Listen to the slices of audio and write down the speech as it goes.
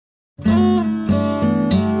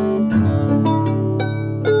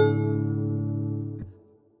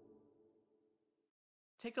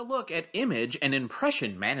take a look at image and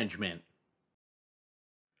impression management.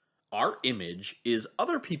 Our image is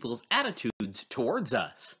other people's attitudes towards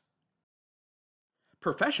us.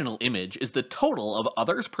 Professional image is the total of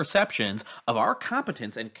others' perceptions of our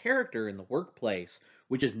competence and character in the workplace,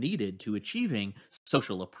 which is needed to achieving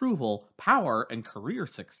social approval, power, and career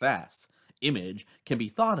success. Image can be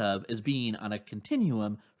thought of as being on a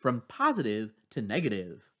continuum from positive to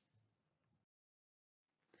negative.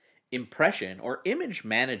 Impression or image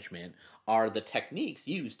management are the techniques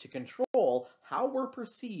used to control how we're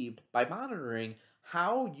perceived by monitoring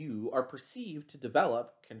how you are perceived to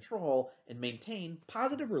develop, control, and maintain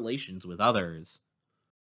positive relations with others.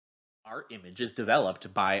 Our image is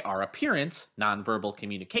developed by our appearance, nonverbal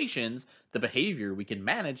communications, the behavior we can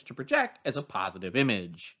manage to project as a positive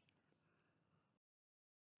image.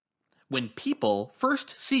 When people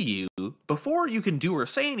first see you, before you can do or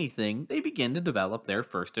say anything, they begin to develop their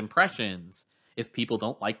first impressions. If people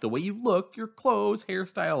don't like the way you look, your clothes,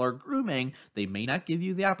 hairstyle, or grooming, they may not give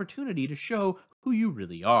you the opportunity to show who you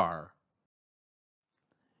really are.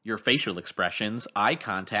 Your facial expressions, eye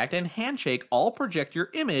contact, and handshake all project your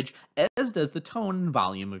image, as does the tone and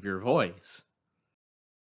volume of your voice.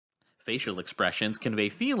 Facial expressions convey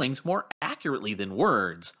feelings more accurately than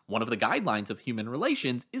words. One of the guidelines of human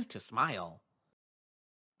relations is to smile.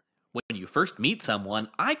 When you first meet someone,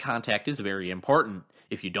 eye contact is very important.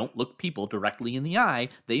 If you don't look people directly in the eye,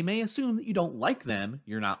 they may assume that you don't like them,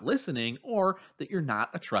 you're not listening, or that you're not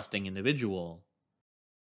a trusting individual.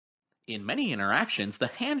 In many interactions, the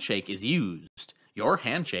handshake is used. Your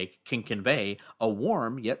handshake can convey a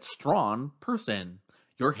warm yet strong person.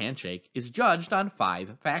 Your handshake is judged on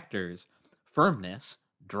 5 factors: firmness,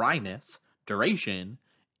 dryness, duration,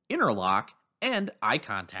 interlock, and eye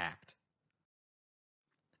contact.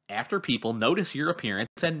 After people notice your appearance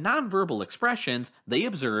and nonverbal expressions, they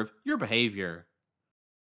observe your behavior.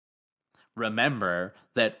 Remember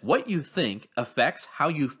that what you think affects how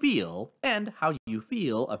you feel, and how you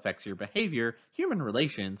feel affects your behavior, human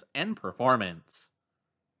relations, and performance.